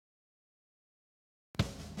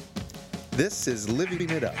This is Living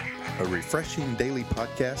It Up, a refreshing daily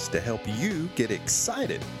podcast to help you get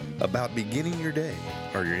excited about beginning your day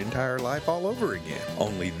or your entire life all over again.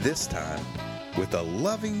 Only this time with a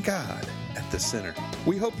loving God at the center.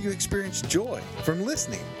 We hope you experience joy from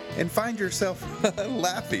listening and find yourself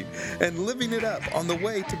laughing and living it up on the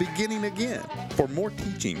way to beginning again. For more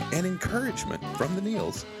teaching and encouragement from the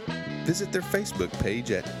Neils, visit their Facebook page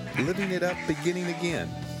at Living It Up Beginning Again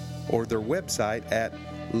or their website at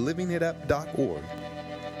livingitup.org.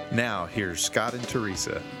 Now, here's Scott and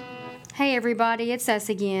Teresa. Hey everybody, it's us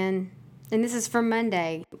again, and this is for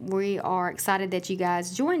Monday. We are excited that you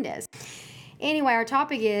guys joined us. Anyway, our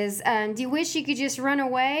topic is, do you wish you could just run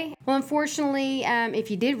away? Well, unfortunately, if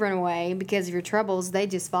you did run away because of your troubles, they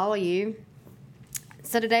just follow you.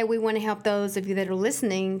 So today we want to help those of you that are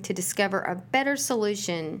listening to discover a better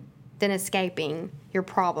solution than escaping your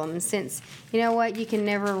problems, since, you know what, you can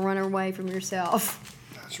never run away from yourself.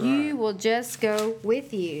 That's right. You will just go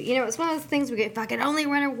with you. You know, it's one of those things we get, if I could only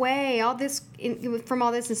run away from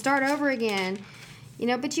all this and start over again, you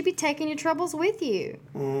know, but you'd be taking your troubles with you.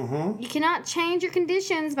 Mm-hmm. You cannot change your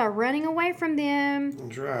conditions by running away from them.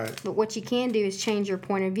 That's right. But what you can do is change your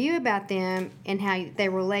point of view about them and how they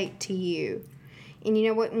relate to you. And you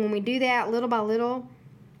know what? When we do that little by little,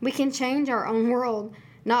 we can change our own world,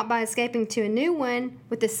 not by escaping to a new one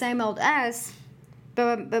with the same old us,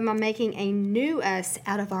 but by making a new us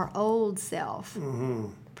out of our old self. Mm-hmm.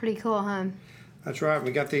 Pretty cool, huh? That's right.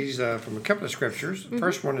 We got these from a couple of scriptures. The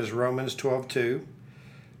first one is Romans 12:2.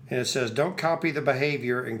 And it says, don't copy the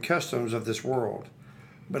behavior and customs of this world,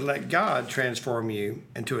 but let God transform you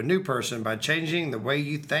into a new person by changing the way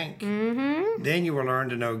you think. Mm-hmm. Then you will learn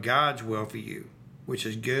to know God's will for you, which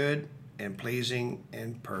is good and pleasing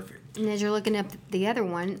and perfect. And as you're looking up the other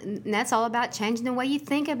one, and that's all about changing the way you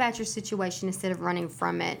think about your situation instead of running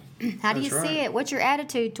from it. How do you That's see right. it? What's your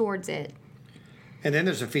attitude towards it? And then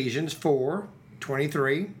there's Ephesians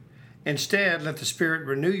 4:23. Instead, let the Spirit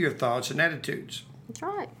renew your thoughts and attitudes. That's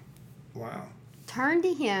right. Wow. Turn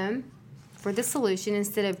to Him for the solution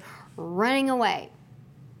instead of running away,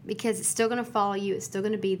 because it's still going to follow you. It's still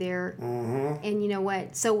going to be there. Mm-hmm. And you know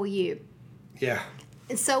what? So will you. Yeah.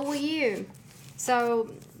 And so will you. So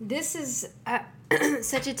this is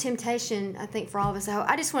such a temptation, I think, for all of us.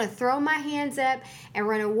 I just want to throw my hands up and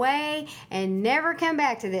run away and never come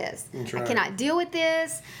back to this. That's I right. cannot deal with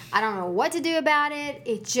this. I don't know what to do about it.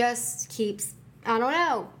 It just keeps, I don't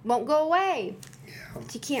know, won't go away.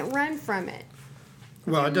 But you can't run from it.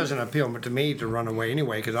 Well, it doesn't appeal to me to run away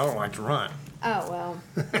anyway because I don't like to run. Oh, well,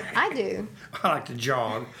 I do. I like to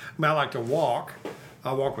jog. I mean, I like to walk.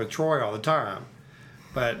 I walk with Troy all the time.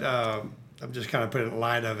 But I'm just kind of putting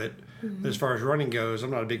light of it. Mm-hmm. As far as running goes, I'm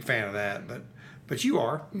not a big fan of that. But you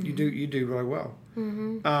are. Mm-hmm. You do really well.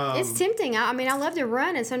 Mm-hmm. It's tempting. I mean, I love to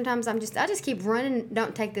run, and sometimes I just keep running.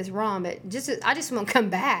 Don't take this wrong, but I just won't come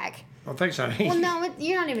back. Well, thanks, honey. Well, no,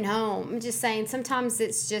 you're not even home. I'm just saying sometimes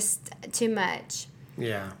it's just too much.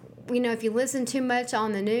 Yeah. You know, if you listen too much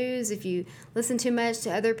on the news, if you listen too much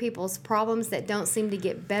to other people's problems that don't seem to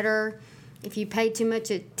get better, if you pay too much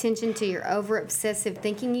attention to your over-obsessive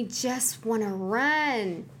thinking, you just want to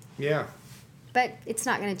run. Yeah. But it's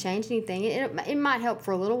not going to change anything. It might help for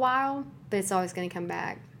a little while, but it's always going to come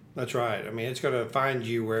back. That's right. I mean, it's going to find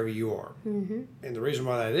you wherever you are. Mm-hmm. And the reason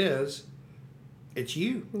why that is, it's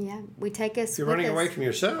you. Yeah, we take us You're with running us away from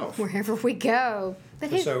yourself. wherever we go.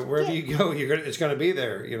 But So wherever you go, it's going to be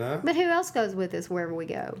there, you know? But who else goes with us wherever we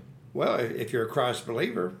go? Well, if you're a Christ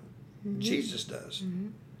believer, Jesus does. Mm-hmm.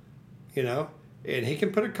 You know? And he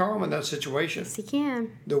can put a calm in that situation. Yes, he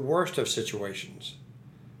can. The worst of situations.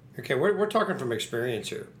 Okay, we're talking from experience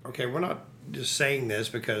here. Okay, we're not just saying this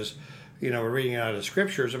because, you know, we're reading it out of the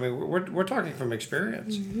scriptures. I mean, we're talking from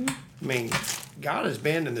experience. Mm-hmm. I mean, God has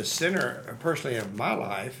been in the center, personally, of my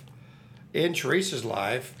life, in Teresa's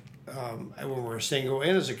life, and when we're single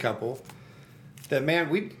and as a couple, that, man,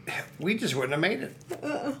 we just wouldn't have made it,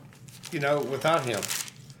 you know, without him.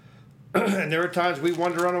 And there were times we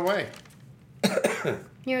wanted to run away. You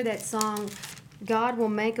hear that song, God will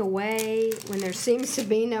make a way when there seems to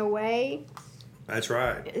be no way? That's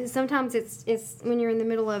right. Sometimes it's when you're in the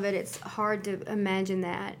middle of it, it's hard to imagine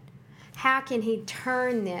that. How can he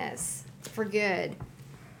turn this for good?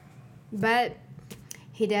 But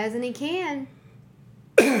he does, and he can.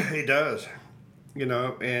 He does. You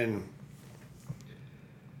know, and,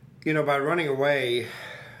 you know, by running away,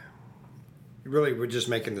 really we're just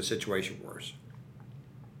making the situation worse.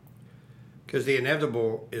 Because the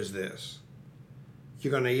inevitable is this.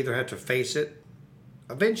 You're going to either have to face it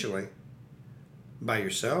eventually by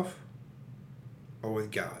yourself or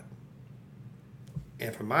with God.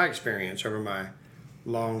 And from my experience over my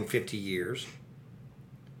long 50 years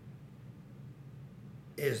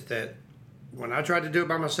is that when I tried to do it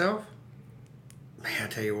by myself, man, I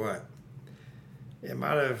tell you what, it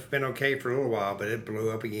might have been okay for a little while, but it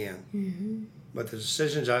blew up again. Mm-hmm. But the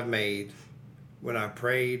decisions I've made when I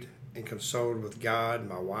prayed and consulted with God,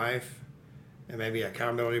 my wife, and maybe an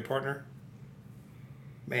accountability partner,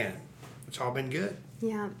 man, it's all been good.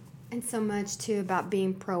 Yeah, and so much too about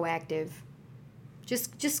being proactive.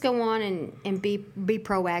 Just go on and be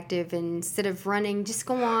proactive, and instead of running, just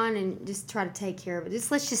go on and just try to take care of it.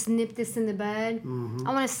 Let's just nip this in the bud. Mm-hmm.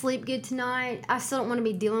 I want to sleep good tonight. I still don't want to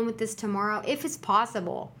be dealing with this tomorrow, if it's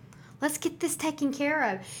possible. Let's get this taken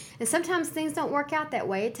care of. And sometimes things don't work out that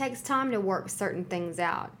way. It takes time to work certain things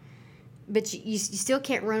out, but you still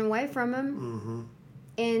can't run away from them. Mm-hmm.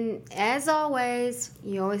 And as always,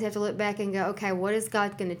 you always have to look back and go, okay, what is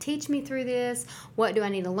God going to teach me through this? What do I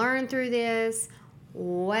need to learn through this?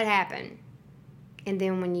 What happened? And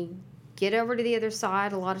then when you get over to the other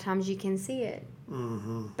side, a lot of times you can see it.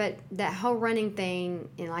 Mm-hmm. But that whole running thing,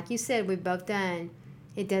 and like you said, we've both done,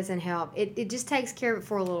 it doesn't help. It just takes care of it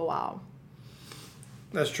for a little while.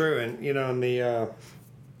 That's true. And, in the,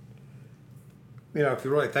 if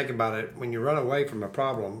you really think about it, when you run away from a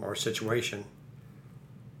problem or a situation,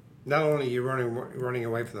 not only are you running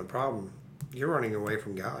away from the problem, you're running away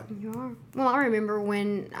from God. You are. Well, I remember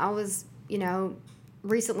when I was,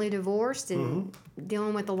 recently divorced and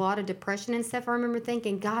dealing with a lot of depression and stuff. I remember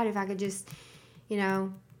thinking, God, if I could just,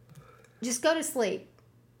 just go to sleep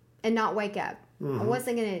and not wake up. I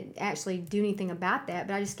wasn't going to actually do anything about that,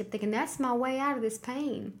 but I just kept thinking, that's my way out of this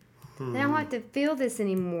pain. And I don't have to feel this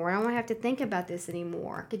anymore. I don't have to think about this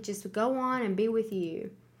anymore. I could just go on and be with you.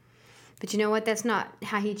 But you know what? That's not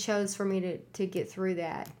how he chose for me to get through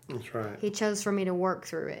that. That's right. He chose for me to work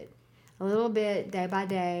through it a little bit, day by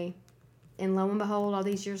day. And lo and behold, all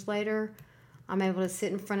these years later, I'm able to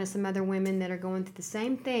sit in front of some other women that are going through the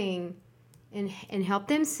same thing and help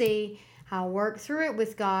them see how I work through it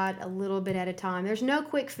with God a little bit at a time. There's no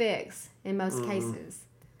quick fix in most cases,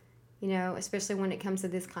 especially when it comes to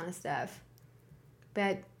this kind of stuff.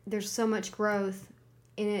 But there's so much growth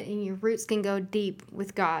in it, and your roots can go deep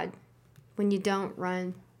with God when you don't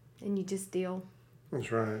run and you just deal.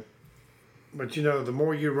 That's right. But the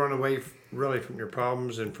more you run away really from your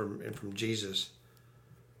problems and from Jesus,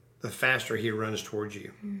 the faster he runs towards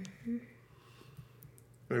you. Mm-hmm.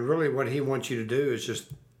 And really what he wants you to do is just,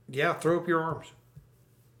 throw up your arms.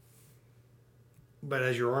 But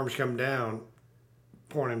as your arms come down,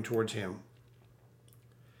 point them towards him.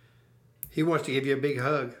 He wants to give you a big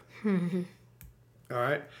hug. Mm-hmm. All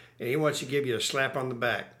right? And he wants to give you a slap on the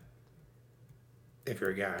back, if you're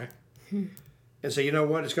a guy. And say, you know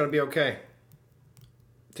what? It's going to be okay.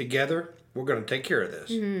 Together, we're going to take care of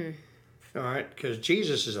this. Mm-hmm. All right? Because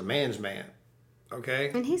Jesus is a man's man. Okay?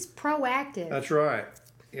 And he's proactive. That's right.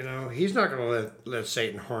 He's not going to let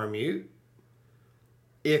Satan harm you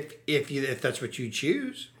if that's what you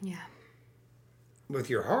choose. Yeah. With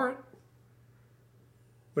your heart.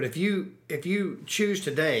 But if you choose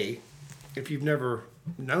today, if you've never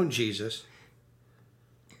known Jesus,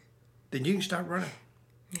 then you can stop running.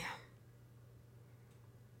 Yeah.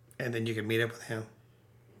 And then you can meet up with him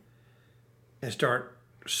and start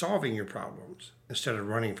solving your problems instead of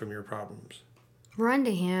running from your problems. Run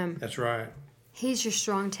to him. That's right. He's your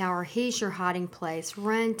strong tower. He's your hiding place.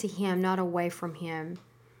 Run to him, not away from him.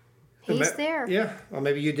 He's there. Yeah. Well,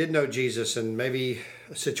 maybe you did know Jesus, and maybe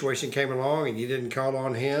a situation came along and you didn't call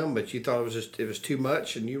on him, but you thought it was too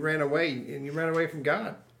much, and you ran away from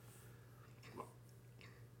God.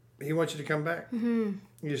 He wants you to come back. Mm-hmm.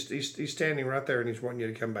 He's standing right there, and he's wanting you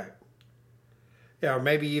to come back. Yeah, or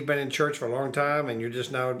maybe you've been in church for a long time, and you're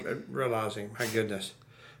just now realizing, my goodness,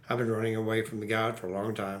 I've been running away from the God for a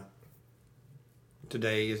long time.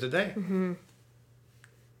 Today is the day. Mm-hmm.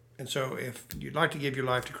 And so if you'd like to give your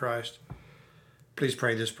life to Christ, please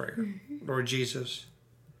pray this prayer. Mm-hmm. Lord Jesus,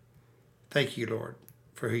 thank you, Lord,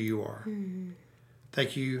 for who you are. Mm-hmm.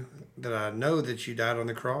 Thank you that I know that you died on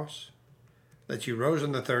the cross, that you rose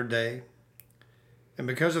on the third day. And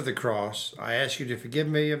because of the cross, I ask you to forgive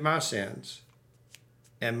me of my sins,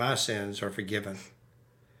 and my sins are forgiven.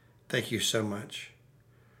 Thank you so much.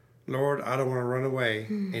 Lord, I don't want to run away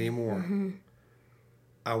anymore. Mm-hmm.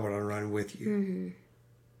 I want to run with you. Mm-hmm.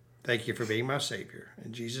 Thank you for being my Savior.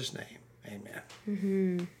 In Jesus' name, amen.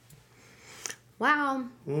 Mm-hmm. Wow.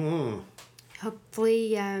 Mm-hmm.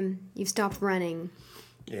 Hopefully you've stopped running.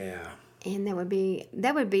 Yeah. And that would be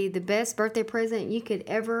the best birthday present you could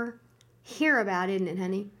ever hear about, isn't it,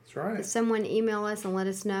 honey? That's right. If someone email us and let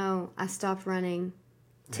us know, I stopped running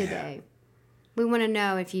today. Yeah. We want to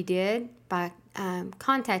know if you did. by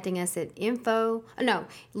contacting us at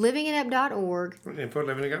livingitup.org. Info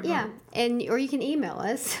Living It Up. Yeah, or you can email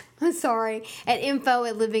us. I'm sorry, at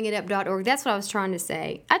info@livingitup.org. That's what I was trying to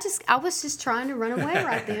say. I was just trying to run away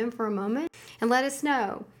right then for a moment and let us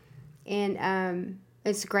know. And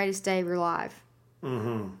it's the greatest day of your life.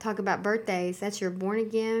 Mm-hmm. Talk about birthdays. That's your born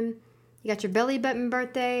again. You got your belly button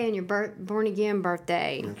birthday and your born again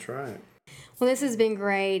birthday. That's right. Well, this has been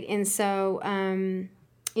great, and so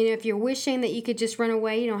if you're wishing that you could just run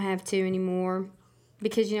away, you don't have to anymore,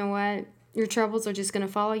 because you know what, your troubles are just going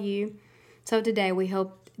to follow you. So today we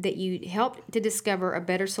hope that you helped to discover a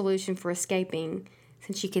better solution for escaping,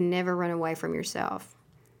 since you can never run away from yourself.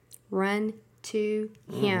 Run to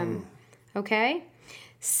Him. Okay?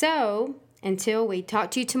 So until we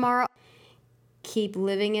talk to you tomorrow, keep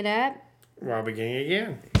living it up While beginning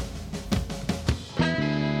again.